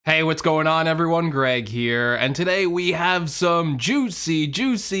Hey, what's going on everyone? Greg here, and today we have some juicy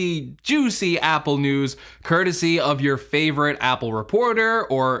Apple news courtesy of your favorite Apple reporter,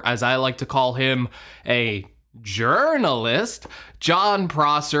 or as I like to call him, a journalist. Jon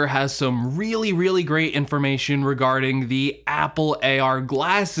Prosser has some really great information regarding the Apple AR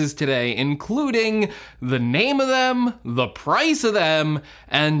glasses today, including the name of them, the price of them,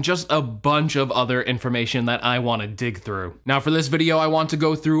 and just a bunch of other information that I want to dig through. Now for this video, I want to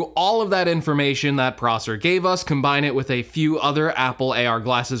go through all of that information that Prosser gave us, combine it with a few other Apple AR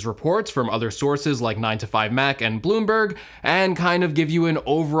glasses reports from other sources like 9to5Mac and Bloomberg, and kind of give you an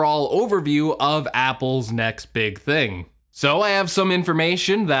overall overview of Apple's next big thing. So I have some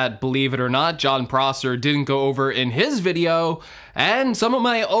information that, believe it or not, Jon Prosser didn't go over in his video, and some of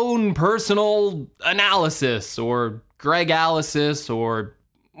my own personal analysis, or Greg-alysis, or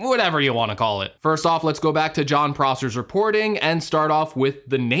whatever you want to call it. First off, let's go back to Jon Prosser's reporting and start off with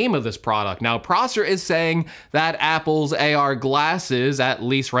the name of this product. Now, Prosser is saying that Apple's AR glasses, at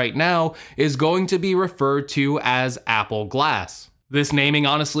least right now, is going to be referred to as Apple Glass. This naming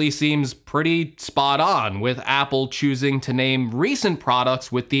honestly seems pretty spot on, with Apple choosing to name recent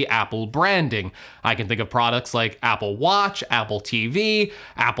products with the Apple branding. I can think of products like Apple Watch, Apple TV,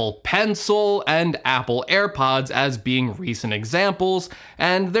 Apple Pencil, and Apple AirPods as being recent examples,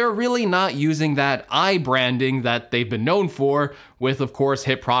 and they're really not using that branding that they've been known for, with of course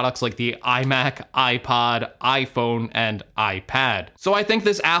hit products like the iMac, iPod, iPhone, and iPad. So I think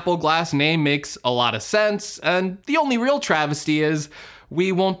this Apple Glass name makes a lot of sense, and the only real travesty is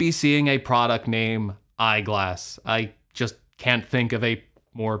we won't be seeing a product name eyeglass. I just can't think of a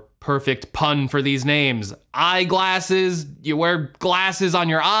more perfect pun for these names. Eyeglasses, you wear glasses on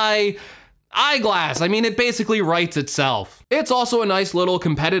your eye. Eyeglass, I mean, it basically writes itself. It's also a nice little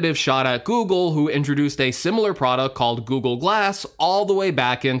competitive shot at Google, who introduced a similar product called Google Glass all the way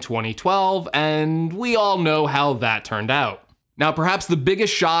back in 2012, and we all know how that turned out. Now, perhaps the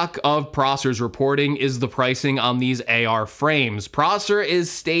biggest shock of Prosser's reporting is the pricing on these AR frames. Prosser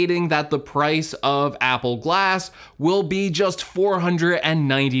is stating that the price of Apple Glass will be just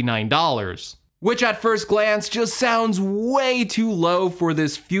 $499. Which at first glance just sounds way too low for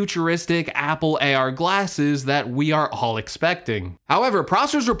this futuristic Apple AR glasses that we are all expecting. However,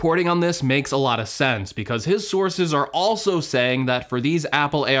 Prosser's reporting on this makes a lot of sense, because his sources are also saying that for these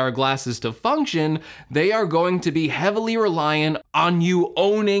Apple AR glasses to function, they are going to be heavily reliant on you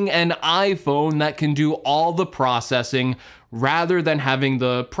owning an iPhone that can do all the processing, rather than having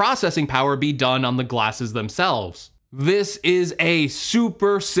the processing power be done on the glasses themselves. This is a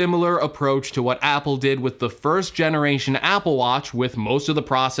super similar approach to what Apple did with the first generation Apple Watch, with most of the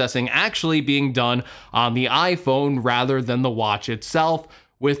processing actually being done on the iPhone rather than the watch itself,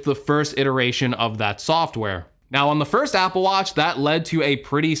 with the first iteration of that software. Now, on the first Apple Watch, that led to a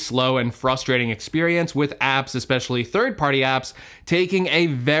pretty slow and frustrating experience, with apps, especially third-party apps, taking a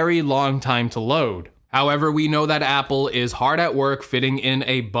very long time to load. However, we know that Apple is hard at work fitting in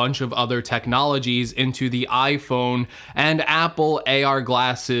a bunch of other technologies into the iPhone and Apple AR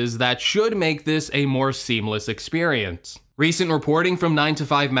glasses that should make this a more seamless experience. Recent reporting from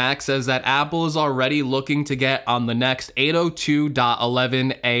 9to5Mac says that Apple is already looking to get on the next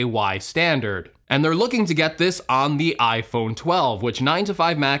 802.11ay standard. And they're looking to get this on the iPhone 12, which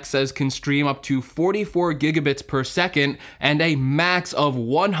 9to5Mac says can stream up to 44 gigabits per second and a max of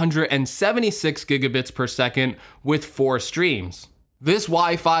 176 gigabits per second with 4 streams. This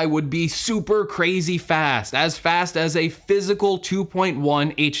Wi-Fi would be super crazy fast as a physical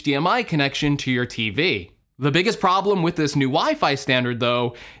 2.1 HDMI connection to your TV. The biggest problem with this new Wi-Fi standard,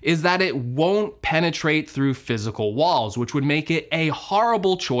 though, is that it won't penetrate through physical walls, which would make it a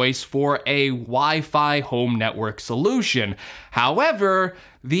horrible choice for a Wi-Fi home network solution. However,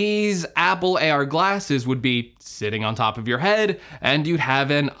 these Apple AR glasses would be sitting on top of your head, and you'd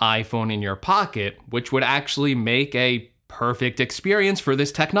have an iPhone in your pocket, which would actually make a perfect experience for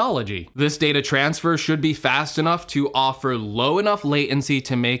this technology. This data transfer should be fast enough to offer low enough latency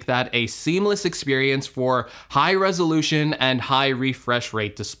to make that a seamless experience for high resolution and high refresh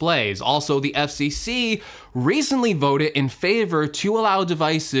rate displays. Also, the FCC recently voted in favor to allow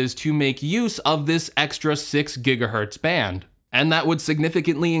devices to make use of this extra 6 gigahertz band. And that would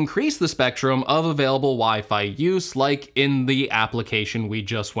significantly increase the spectrum of available Wi-Fi use, like in the application we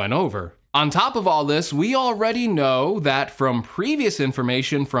just went over. On top of all this, we already know that from previous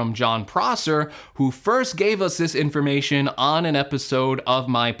information from Jon Prosser, who first gave us this information on an episode of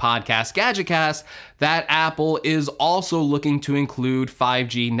my podcast GadgetCast, that Apple is also looking to include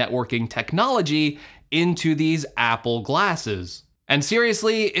 5G networking technology into these Apple glasses. And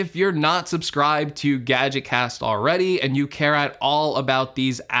seriously, if you're not subscribed to GadgetCast already and you care at all about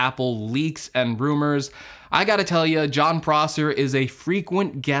these Apple leaks and rumors, I gotta tell you, Jon Prosser is a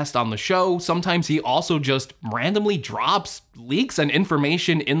frequent guest on the show. Sometimes he also just randomly drops leaks and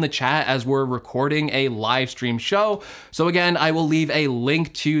information in the chat as we're recording a live stream show. So again, I will leave a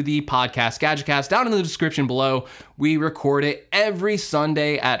link to the podcast GadgetCast down in the description below. We record it every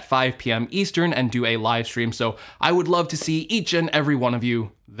Sunday at 5 p.m. Eastern and do a live stream. So I would love to see each and every one of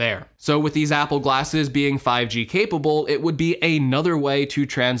you there. So with these Apple glasses being 5G capable, it would be another way to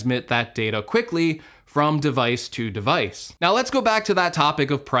transmit that data quickly from device to device. Now let's go back to that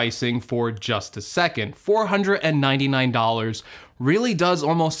topic of pricing for just a second. $499 really does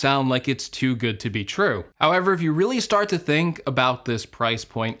almost sound like it's too good to be true. However, if you really start to think about this price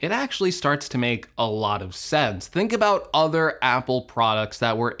point, it actually starts to make a lot of sense. Think about other Apple products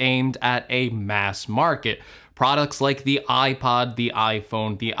that were aimed at a mass market. Products like the iPod, the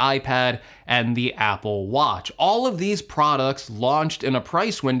iPhone, the iPad, and the Apple Watch. All of these products launched in a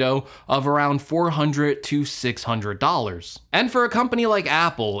price window of around $400 to $600. And for a company like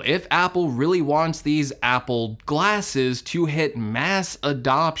Apple, if Apple really wants these Apple glasses to hit mass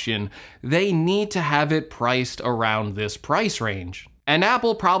adoption, they need to have it priced around this price range. And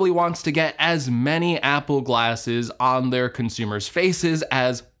Apple probably wants to get as many Apple glasses on their consumers' faces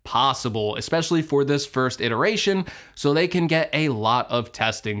as possible, especially for this first iteration, so they can get a lot of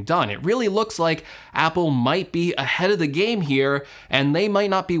testing done. It really looks like Apple might be ahead of the game here, and they might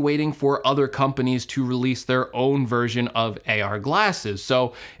not be waiting for other companies to release their own version of AR glasses.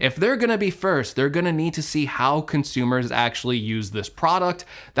 So if they're gonna be first, they're gonna need to see how consumers actually use this product.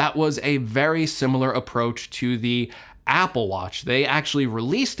 That was a very similar approach to the Apple Watch. They actually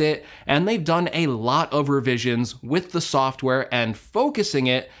released it and they've done a lot of revisions with the software and focusing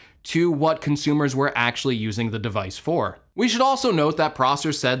it to what consumers were actually using the device for. We should also note that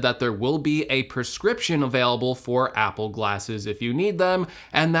Prosser said that there will be a prescription available for Apple glasses if you need them,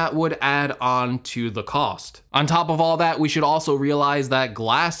 and that would add on to the cost. On top of all that, we should also realize that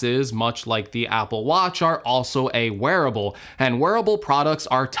glasses, much like the Apple Watch, are also a wearable, and wearable products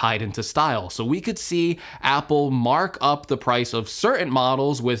are tied into style. So we could see Apple mark up the price of certain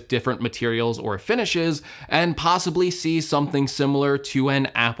models with different materials or finishes, and possibly see something similar to an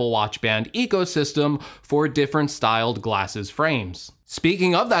Apple Watch band ecosystem for different styled glasses frames.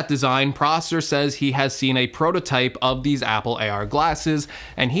 Speaking of that design, Prosser says he has seen a prototype of these Apple AR glasses,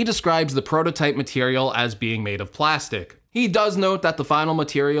 and he describes the prototype material as being made of plastic. He does note that the final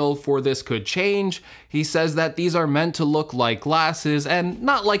material for this could change. He says that these are meant to look like glasses and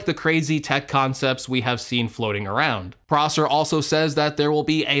not like the crazy tech concepts we have seen floating around. Prosser also says that there will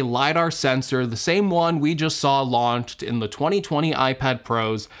be a LiDAR sensor, the same one we just saw launched in the 2020 iPad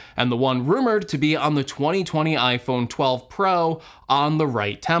Pros and the one rumored to be on the 2020 iPhone 12 Pro on the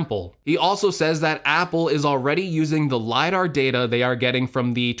right temple. He also says that Apple is already using the LiDAR data they are getting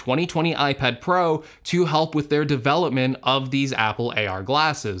from the 2020 iPad Pro to help with their development of these Apple AR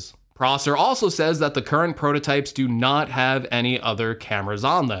glasses. Prosser also says that the current prototypes do not have any other cameras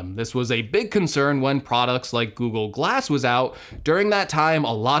on them. This was a big concern when products like Google Glass was out. During that time,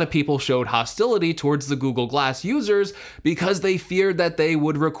 a lot of people showed hostility towards the Google Glass users because they feared that they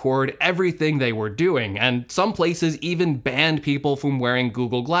would record everything they were doing, and some places even banned people from wearing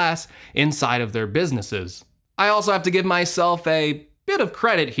Google Glass inside of their businesses. I also have to give myself a bit of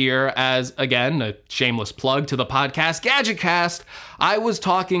credit here as, again, a shameless plug to the podcast GadgetCast. I was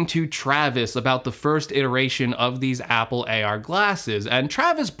talking to Travis about the first iteration of these Apple AR glasses, and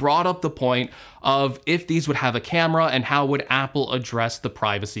Travis brought up the point of if these would have a camera and how would Apple address the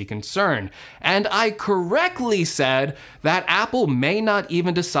privacy concern. And I correctly said that Apple may not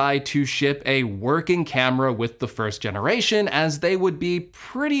even decide to ship a working camera with the first generation, as they would be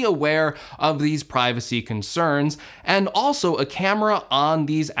pretty aware of these privacy concerns. And also, a camera on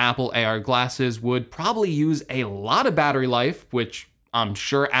these Apple AR glasses would probably use a lot of battery life, which I'm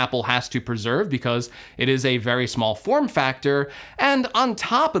sure Apple has to preserve because it is a very small form factor. And on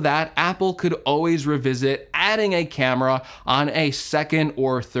top of that, Apple could always revisit adding a camera on a second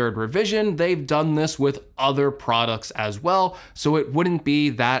or third revision. They've done this with other products as well, so it wouldn't be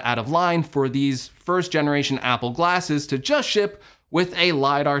that out of line for these first generation Apple glasses to just ship with a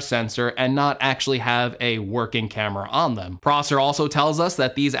LiDAR sensor and not actually have a working camera on them. Prosser also tells us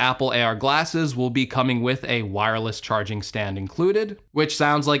that these Apple AR glasses will be coming with a wireless charging stand included, which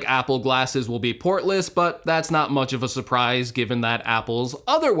sounds like Apple glasses will be portless, but that's not much of a surprise given that Apple's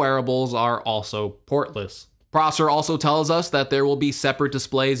other wearables are also portless. Prosser also tells us that there will be separate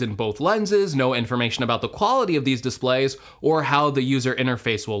displays in both lenses, no information about the quality of these displays or how the user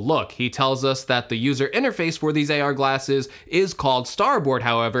interface will look. He tells us that the user interface for these AR glasses is called Starboard,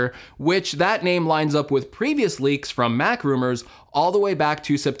 however, which that name lines up with previous leaks from Mac Rumors all the way back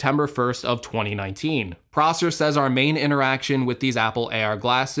to September 1st of 2019. Prosser says our main interaction with these Apple AR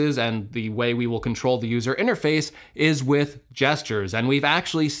glasses and the way we will control the user interface is with gestures, and we've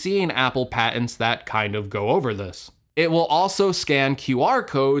actually seen Apple patents that kind of go over this. It will also scan QR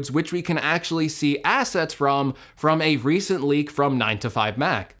codes, which we can actually see assets from a recent leak from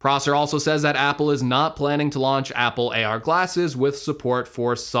 9to5Mac. Prosser also says that Apple is not planning to launch Apple AR glasses with support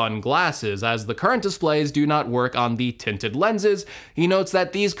for sunglasses, as the current displays do not work on the tinted lenses. He notes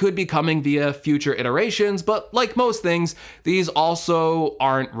that these could be coming via future iterations, but like most things, these also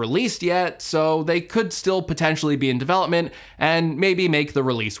aren't released yet, so they could still potentially be in development and maybe make the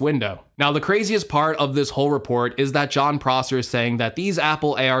release window. Now, the craziest part of this whole report is that John Prosser is saying that these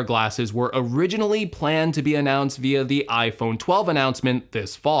Apple AR glasses were originally planned to be announced via the iPhone 12 announcement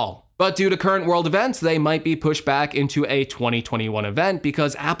this fall. But due to current world events, they might be pushed back into a 2021 event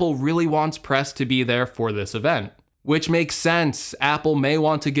because Apple really wants press to be there for this event. Which makes sense. Apple may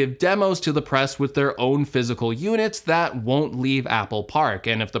want to give demos to the press with their own physical units that won't leave Apple Park.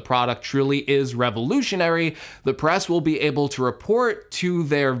 And if the product truly is revolutionary, the press will be able to report to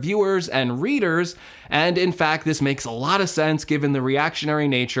their viewers and readers. And in fact, this makes a lot of sense given the reactionary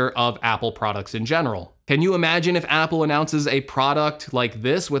nature of Apple products in general. Can you imagine if Apple announces a product like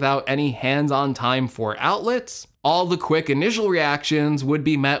this without any hands-on time for outlets? All the quick initial reactions would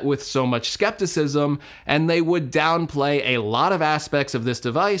be met with so much skepticism, and they would downplay a lot of aspects of this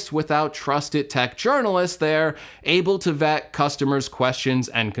device without trusted tech journalists there able to vet customers' questions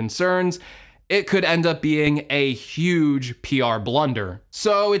and concerns. It could end up being a huge PR blunder.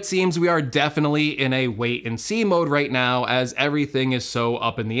 So it seems we are definitely in a wait and see mode right now, as everything is so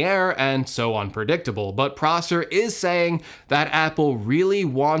up in the air and so unpredictable. But Prosser is saying that Apple really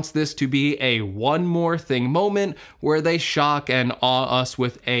wants this to be a one more thing moment where they shock and awe us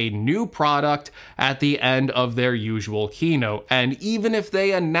with a new product at the end of their usual keynote. And even if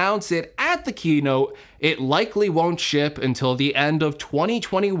they announce it at the keynote, it likely won't ship until the end of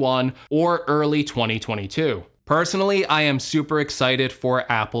 2021 or early 2022. Personally, I am super excited for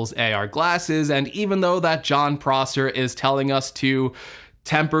Apple's AR glasses, and even though that John Prosser is telling us to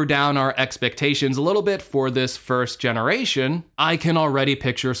temper down our expectations a little bit for this first generation, I can already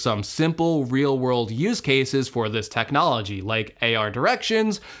picture some simple real-world use cases for this technology, like AR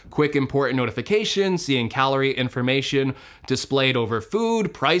directions, quick important notifications, seeing calorie information displayed over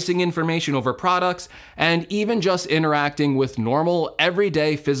food, pricing information over products, and even just interacting with normal,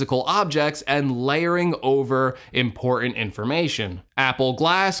 everyday physical objects and layering over important information. Apple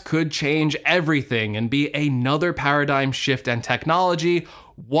Glass could change everything and be another paradigm shift in technology,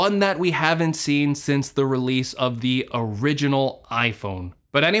 one that we haven't seen since the release of the original iPhone.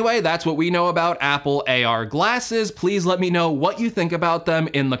 But anyway, that's what we know about Apple AR glasses. Please let me know what you think about them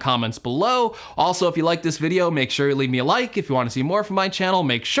in the comments below. Also, if you like this video, make sure you leave me a like. If you want to see more from my channel,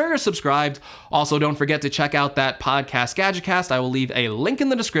 make sure you're subscribed. Also, don't forget to check out that podcast Gadgetcast. I will leave a link in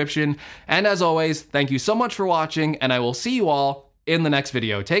the description. And as always, thank you so much for watching, and I will see you all in the next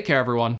video. Take care, everyone.